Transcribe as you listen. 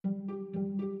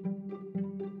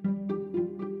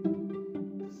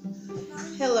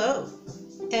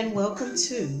and welcome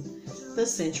to The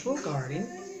Sensual Garden,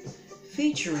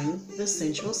 featuring the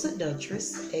Sensual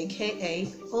Seductress, aka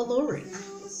Alluri.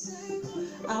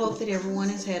 I hope that everyone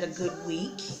has had a good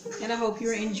week, and I hope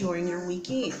you're enjoying your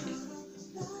weekend.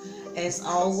 As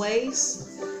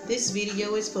always, this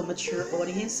video is for mature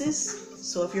audiences,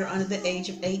 so if you're under the age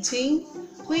of 18,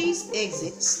 please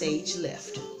exit stage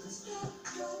left.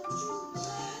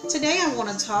 Today I want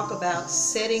to talk about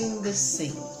setting the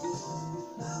scene.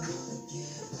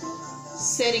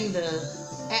 Setting the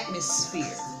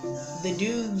atmosphere, the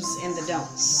do's and the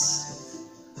don'ts.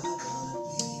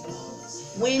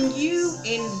 When you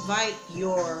invite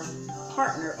your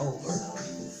partner over,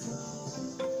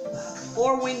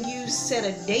 or when you set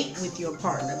a date with your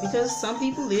partner, because some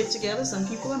people live together, some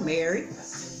people are married,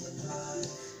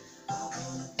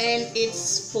 and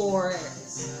it's for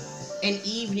an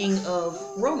evening of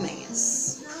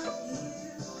romance.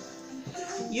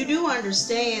 You do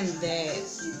understand that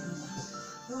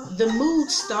the mood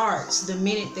starts the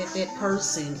minute that that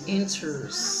person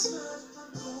enters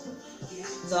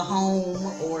the home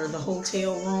or the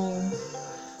hotel room,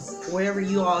 wherever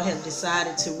you all have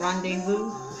decided to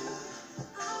rendezvous.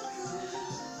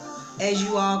 As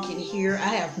you all can hear, I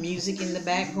have music in the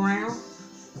background.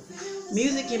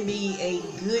 Music can be a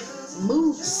good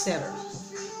mood setter.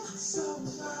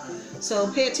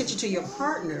 So pay attention to your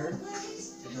partner.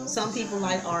 Some people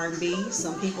like R&B,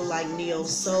 some people like neo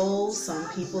soul, some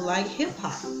people like hip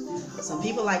hop, some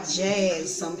people like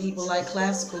jazz, some people like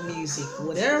classical music,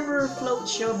 whatever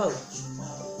floats your boat.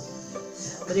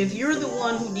 But if you're the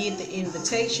one who did the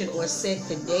invitation or set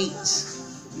the date,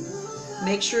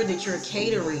 make sure that you're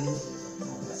catering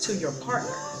to your partner.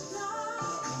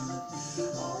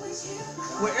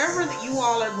 Wherever that you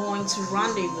all are going to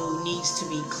rendezvous needs to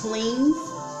be clean.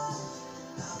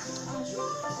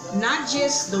 Not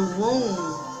just the room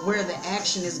where the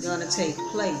action is going to take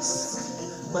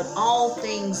place, but all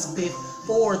things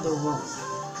before the room.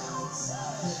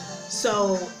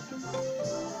 So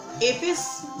if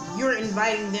you're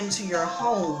inviting them to your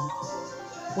home,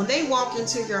 when they walk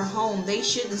into your home, they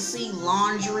shouldn't see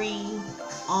laundry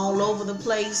all over the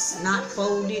place, not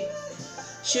folded.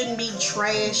 Shouldn't be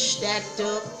trash stacked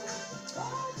up,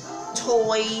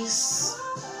 toys,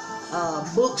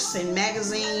 books and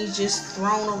magazines just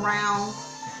thrown around.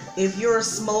 If you're a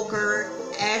smoker,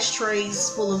 ashtrays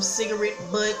full of cigarette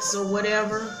butts or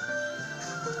whatever.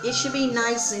 It should be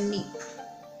nice and neat.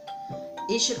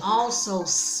 It should also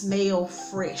smell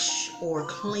fresh or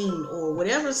clean or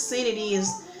whatever scent it is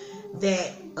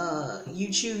that you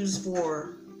choose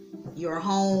for your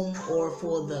home or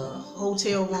for the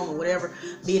hotel room or whatever.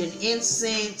 Be it an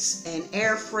incense, an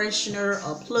air freshener,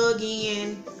 a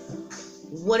plug-in,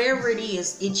 whatever it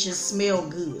is, it should smell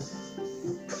good.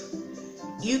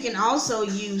 You can also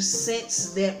use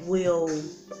scents that will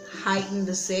heighten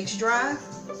the sex drive.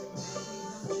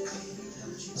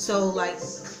 So like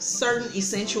certain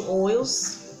essential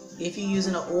oils, if you're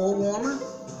using an oil warmer,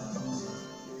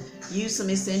 use some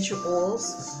essential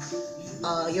oils.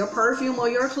 Your perfume or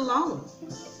your cologne.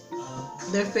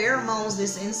 The pheromones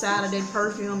that's inside of that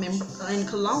perfume and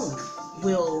cologne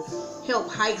will help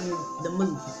heighten the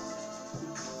mood.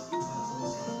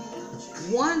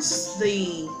 Once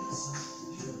the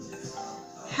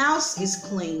house is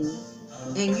clean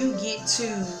and you get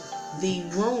to the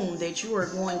room that you are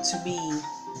going to be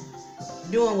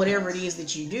doing whatever it is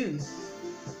that you do,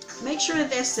 make sure that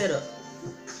that's set up.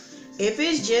 If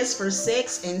it's just for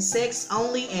sex and sex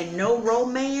only and no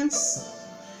romance,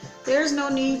 there's no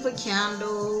need for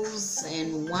candles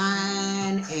and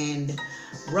wine and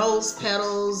rose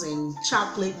petals and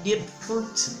chocolate dipped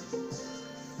fruit.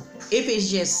 If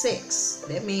it's just sex,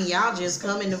 that means y'all just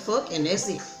come in to fuck and that's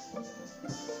it.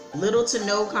 Little to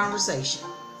no conversation.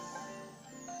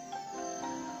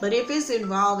 But if it's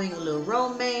involving a little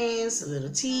romance, a little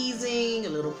teasing, a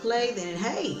little play, then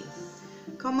hey,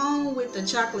 come on with the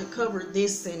chocolate covered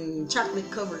this and chocolate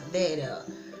covered that.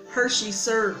 Hershey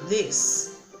served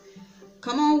this.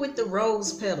 Come on with the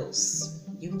rose petals.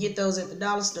 You can get those at the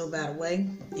dollar store, by the way,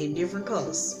 in different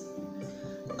colors.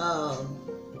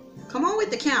 Come on with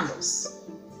the candles.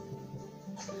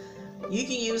 You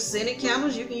can use scented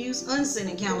candles, you can use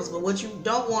unscented candles, but what you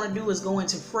don't want to do is go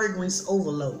into fragrance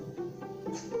overload,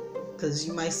 because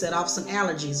you might set off some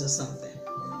allergies or something.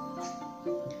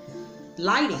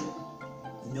 Lighting.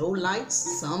 No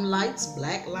lights, some lights,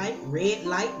 black light, red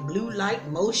light, blue light,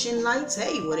 motion lights,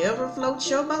 hey, whatever floats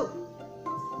your boat.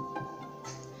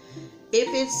 If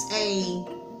it's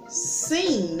a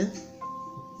scene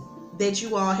that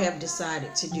you all have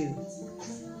decided to do,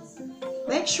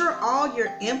 make sure all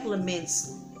your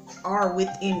implements are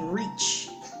within reach.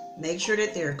 Make sure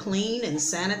that they're clean and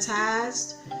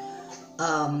sanitized.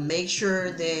 Make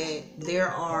sure that there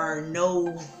are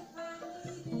no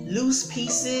loose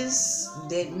pieces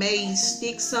that may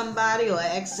stick somebody or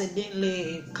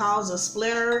accidentally cause a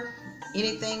splinter,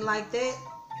 anything like that.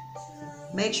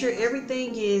 Make sure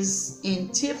everything is in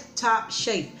tip-top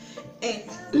shape. And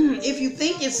if you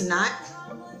think it's not,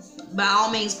 by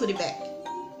all means put it back.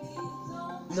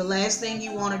 The last thing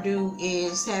you want to do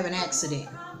is have an accident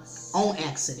on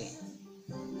accident.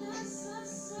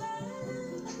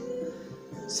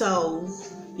 So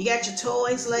you got your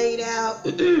toys laid out.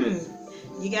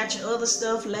 You got your other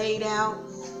stuff laid out.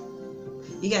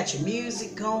 You got your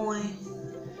music going.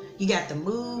 You got the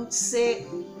mood set.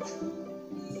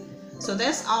 So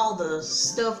that's all the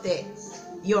stuff that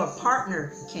your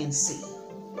partner can see.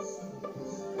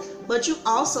 But you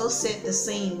also set the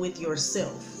scene with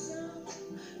yourself.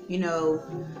 You know,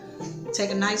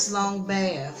 take a nice long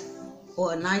bath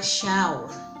or a nice shower.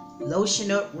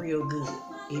 Lotion up real good.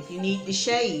 If you need to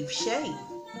shave, shave.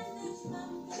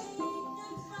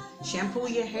 Shampoo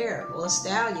your hair or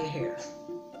style your hair.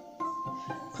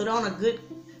 Put on a good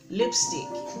lipstick.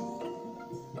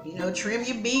 You know, trim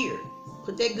your beard.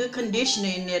 Put that good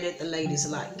conditioner in there that the ladies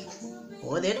like,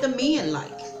 or that the men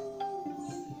like.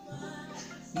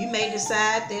 You may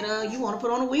decide that you want to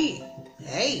put on a wig.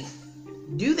 Hey,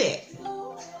 do that.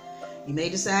 You may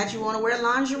decide you want to wear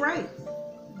lingerie.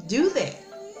 Do that.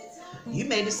 You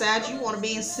may decide you want to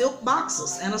be in silk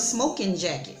boxers and a smoking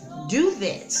jacket. Do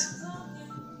that.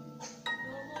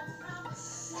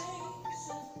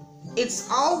 It's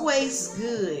always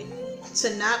good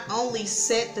to not only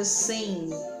set the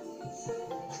scene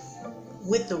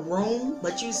with the room,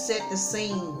 but you set the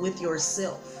scene with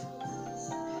yourself.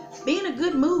 Be in a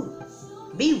good mood.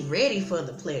 Be ready for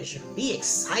the pleasure. Be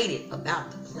excited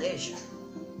about the pleasure.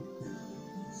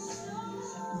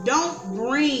 Don't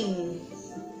bring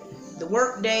the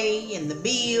work day and the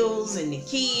bills and the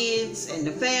kids and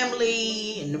the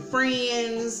family and the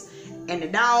friends and the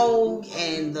dog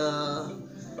and the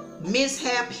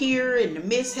mishap here and the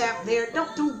mishap there.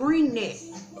 Don't bring that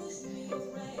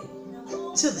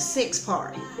to the sex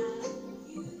party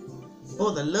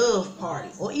or the love party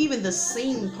or even the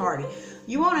scene party.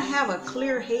 You want to have a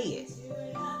clear head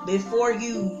before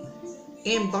you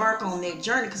embark on that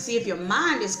journey. Because see, if your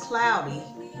mind is cloudy,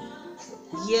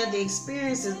 yeah, the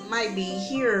experiences might be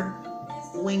here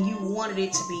when you wanted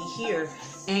it to be here,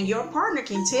 and your partner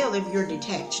can tell if you're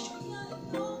detached.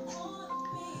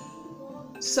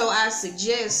 So I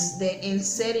suggest that in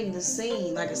setting the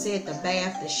scene, like I said, the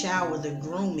bath, the shower, the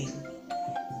grooming,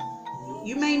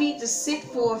 you may need to sit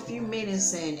for a few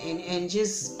minutes and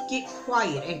just get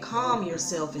quiet and calm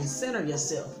yourself and center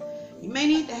yourself. You may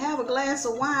need to have a glass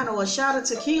of wine or a shot of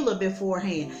tequila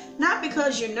beforehand. Not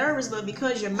because you're nervous, but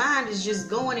because your mind is just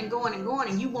going and going and going,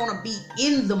 and you want to be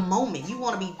in the moment. You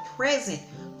want to be present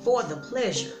for the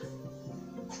pleasure.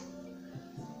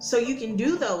 So you can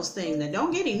do those things. Now,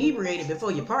 don't get inebriated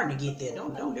before your partner get there.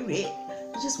 Don't do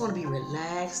that. You just want to be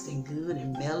relaxed and good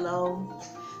and mellow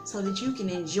so that you can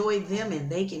enjoy them and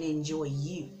they can enjoy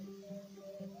you.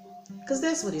 Because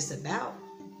that's what it's about.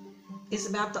 It's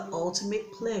about the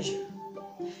ultimate pleasure.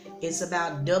 It's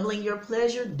about doubling your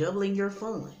pleasure, doubling your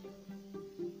fun.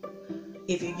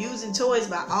 If you're using toys,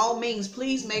 by all means,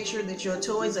 please make sure that your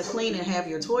toys are clean and have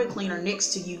your toy cleaner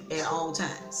next to you at all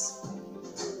times.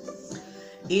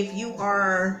 If you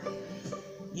are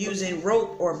using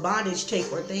rope or bondage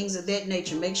tape or things of that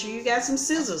nature, make sure you got some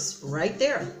scissors right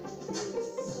there.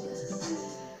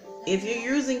 If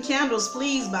you're using candles,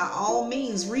 please, by all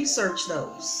means, research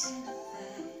those.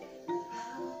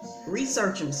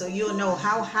 Research them so you'll know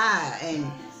how high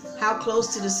and how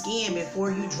close to the skin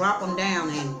before you drop them down,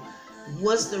 and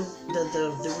what's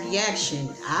the reaction.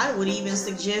 I would even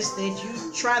suggest that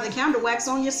you try the candle wax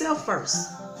on yourself first.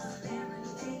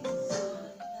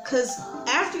 Because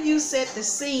after you set the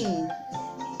scene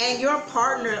and your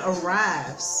partner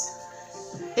arrives,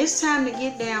 it's time to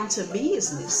get down to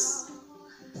business.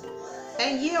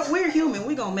 And yeah, we're human.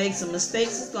 We're going to make some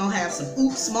mistakes. It's going to have some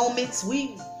oops moments.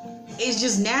 It's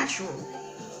just natural.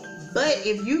 But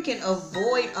if you can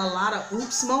avoid a lot of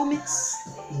oops moments,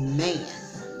 man,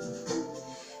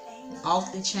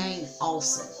 off the chain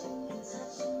awesome.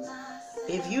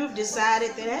 If you've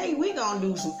decided that, hey, we're going to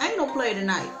do some anal play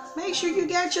tonight, make sure you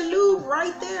got your lube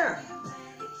right there.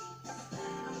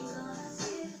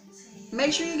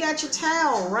 Make sure you got your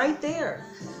towel right there.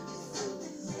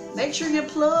 Make sure your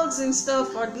plugs and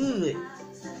stuff are good.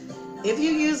 If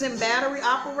you're using battery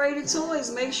operated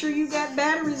toys, make sure you got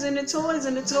batteries in the toys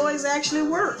and the toys actually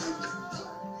work.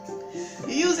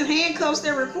 You're using handcuffs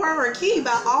that require a key.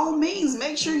 By all means,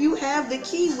 make sure you have the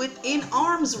key within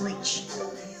arm's reach.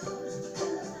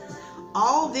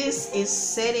 All this is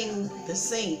setting the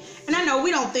scene. And I know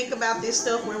we don't think about this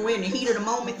stuff when we're in the heat of the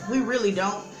moment. We really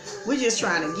don't. We're just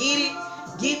trying to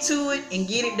get to it, and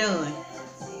get it done.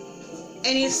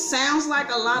 And it sounds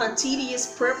like a lot of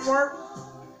tedious prep work,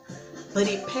 but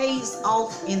it pays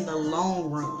off in the long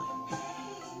run.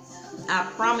 I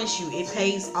promise you, it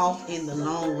pays off in the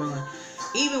long run.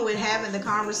 Even with having the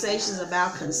conversations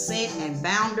about consent and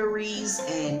boundaries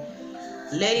and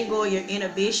letting go of your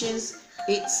inhibitions,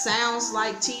 it sounds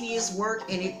like tedious work,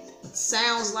 and it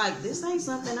sounds like this ain't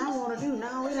something I want to do.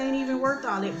 No, it ain't even worth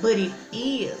all that. But it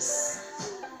is.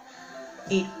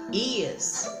 It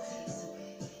is.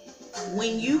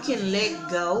 When you can let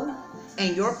go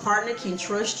and your partner can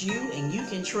trust you and you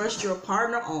can trust your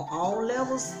partner on all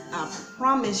levels, I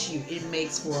promise you it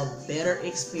makes for a better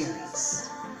experience.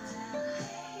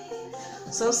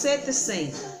 So set the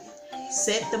scene.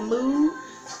 Set the mood.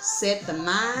 Set the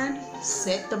mind.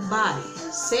 Set the body.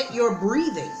 Set your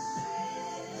breathing.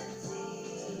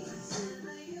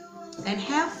 And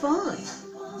have fun.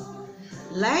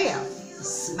 Laugh.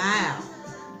 Smile.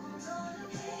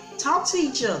 Talk to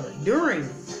each other during,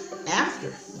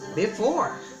 after,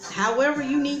 before, however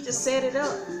you need to set it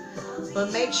up.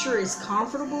 But make sure it's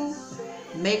comfortable,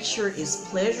 make sure it's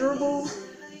pleasurable,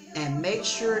 and make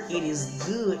sure it is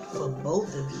good for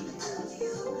both of you.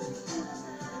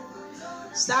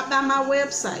 Stop by my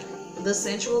website,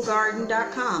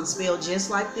 thesensualgarden.com, spelled just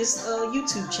like this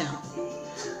YouTube channel.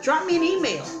 Drop me an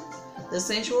email,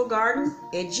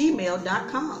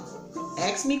 thesensualgarden@gmail.com.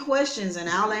 Ask me questions and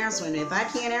I'll answer them. If I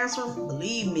can't answer them,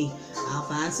 believe me, I'll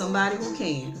find somebody who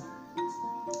can.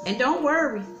 And don't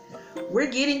worry, we're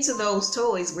getting to those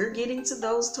toys. We're getting to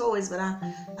those toys, but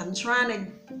I'm trying to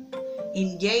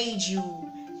engage you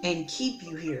and keep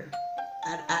you here.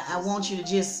 I want you to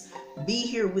just be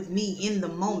here with me in the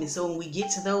moment. So when we get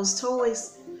to those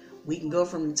toys, we can go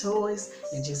from the toys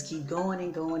and just keep going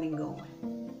and going and going.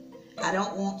 I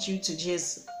don't want you to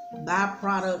just buy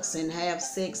products and have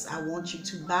sex. I want you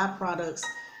to buy products,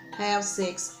 have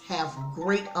sex, have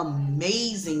great,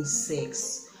 amazing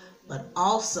sex, but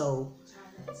also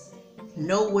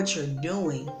know what you're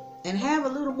doing and have a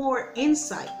little more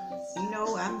insight. You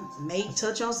know, I may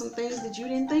touch on some things that you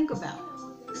didn't think about.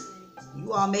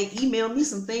 You all may email me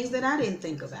some things that I didn't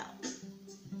think about.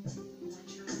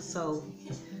 So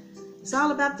it's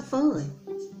all about the fun.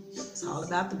 It's all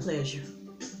about the pleasure.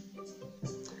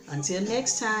 Until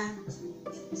next time,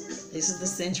 this is the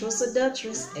Sensual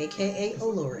Seductress, aka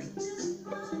Alluring.